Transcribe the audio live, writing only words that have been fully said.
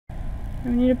I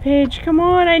need a page. Come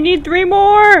on, I need 3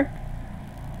 more!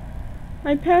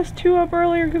 I passed 2 up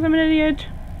earlier because I'm an idiot.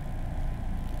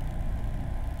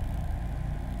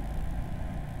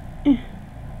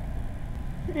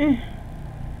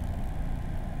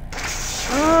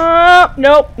 Oh,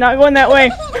 nope, not going that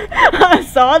way. I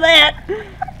saw that.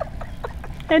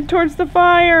 Head towards the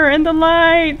fire and the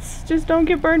lights. Just don't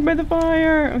get burned by the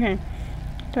fire. Okay.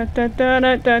 Run,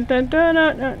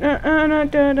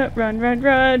 run,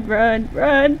 run, run,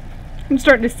 run. I'm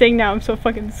starting to sing now. I'm so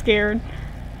fucking scared.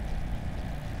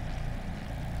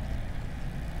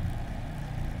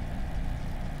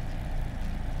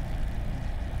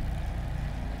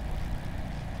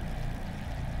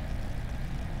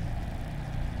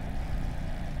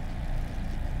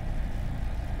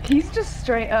 He's just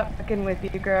straight up fucking with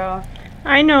you, girl.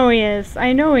 I know he is.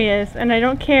 I know he is. And I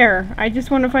don't care. I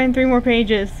just want to find 3 more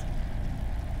pages.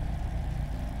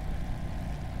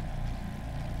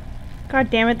 God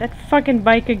damn it, that fucking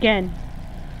bike again.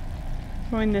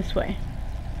 Going this way.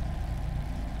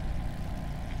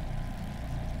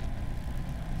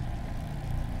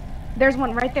 There's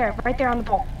one right there on the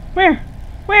pole. Where?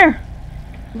 Where?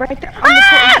 Right there on the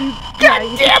pole.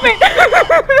 God damn it!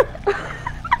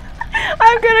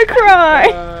 I'm gonna cry!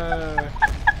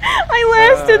 I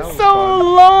lasted so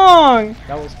long!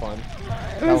 That was fun.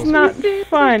 It was not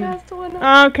fun.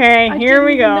 Okay, here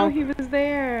we go. I didn't even know he was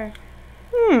there.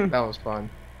 That was fun.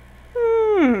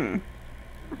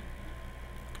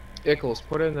 Ickles,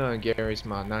 put in Gary's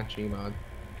mod, not G mod.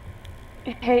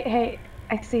 Hey,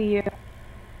 I see you.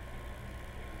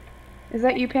 Is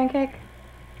that you, Pancake?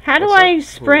 How do I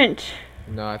sprint?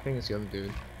 No, I think it's the other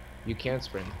dude. You can't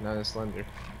sprint, not in Slender.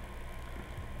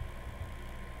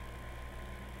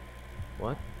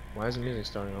 What? Why is the music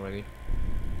starting already?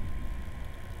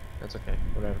 That's okay,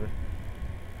 whatever.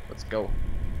 Let's go.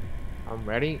 I'm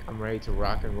ready to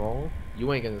rock and roll.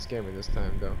 You ain't gonna scare me this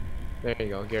time though. There you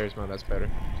go, Gary's mod, that's better.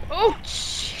 Oh,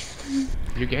 jeez.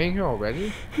 You're getting here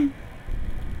already?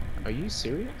 Are you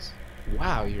serious?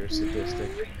 Wow, you're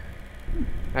sadistic.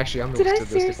 Actually, I'm the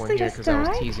sadistic one here because I was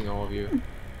teasing all of you.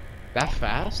 That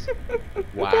fast?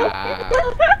 Wow.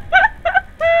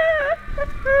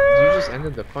 You just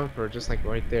ended the fun for just like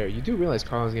right there. You do realize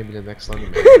Carl's gonna be the next Slender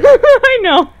Man, right? I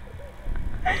know.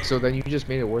 So then you just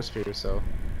made it worse for yourself.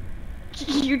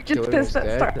 You just pissed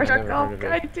that Star Trek off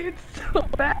guy, dude, so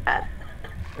bad.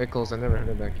 Ickles, I never heard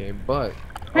of that game, but...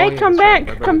 Hey, come back!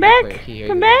 Come back!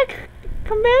 Come back!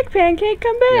 Come back, Pancake!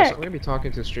 Come back! Yeah, so I'm gonna be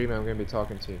talking to the stream and I'm gonna be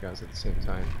talking to you guys at the same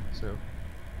time, so...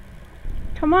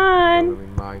 Come on! Don't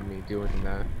really mind me doing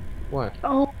that. What?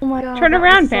 Oh my god. Turn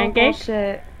around, Pancake!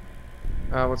 Bullshit.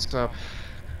 What's up?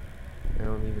 I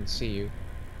don't even see you.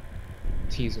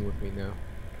 Teasing with me now.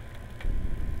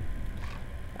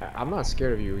 I'm not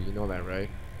scared of you, you know that, right?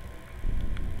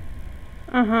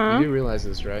 Uh-huh. You do realize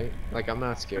this, right? Like, I'm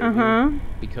not scared of you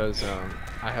because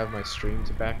I have my stream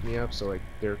to back me up, so like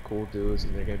they're cool dudes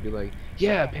and they're gonna be like,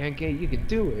 yeah, Pancake, you can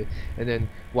do it. And then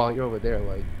while you're over there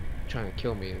like trying to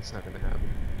kill me, it's not gonna happen.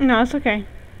 No, it's okay.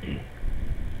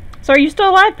 So are you still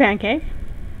alive, Pancake?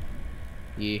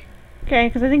 Yeah. Okay,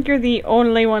 because I think you're the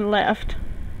only one left.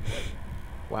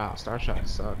 Wow, Starshot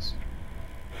sucks.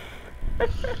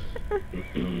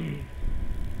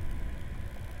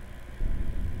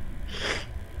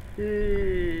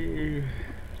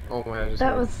 Oh my!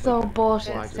 That was so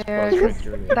bullshit, Sarah.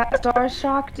 That Star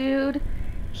Shock dude,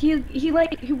 he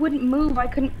wouldn't move. I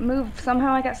couldn't move.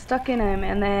 Somehow I got stuck in him,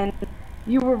 and then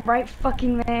you were right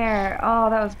fucking there. Oh,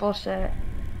 that was bullshit.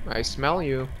 I smell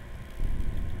you.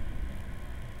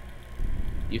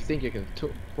 You think you can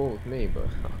fool with me, but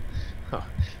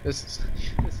this is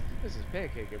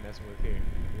Pancake you're messing with here.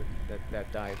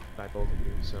 That died by both of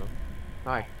you. So,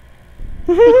 hi.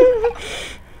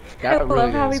 I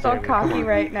love how he's all cocky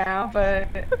right now, but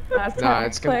last time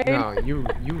it's gonna, no. You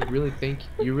really think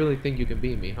you can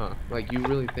beat me, huh? Like you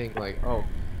really think like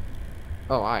okay.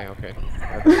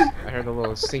 I heard a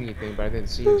little singy thing, but I didn't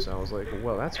see you, so I was like,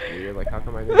 well, that's weird. Like how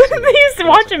come I didn't see you? He's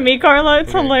watching me, Carla.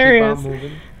 It's hilarious.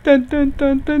 Dun dun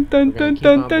dun dun dun dun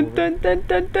dun dun dun dun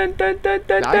dun dun dun dun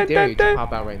dun. I dare you to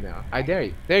pop out right now. I dare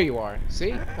you. There you are.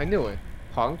 See? I knew it.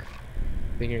 Punk.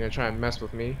 Think you're gonna try and mess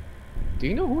with me? Do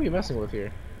you know who you're messing with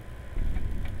here?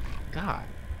 God.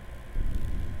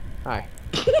 Hi.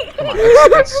 Come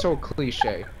on. That's so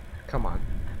cliche. Come on.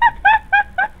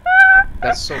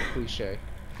 That's so cliche.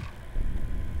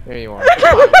 There you are.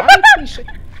 Come on. Why cliche?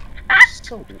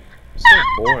 So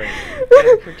boring.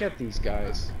 Man, forget these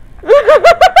guys.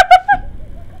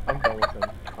 I'm done with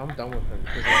them. I'm done with them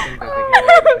because I think that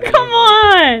they can. Come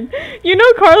on! You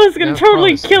know Carla's gonna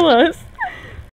totally kill us.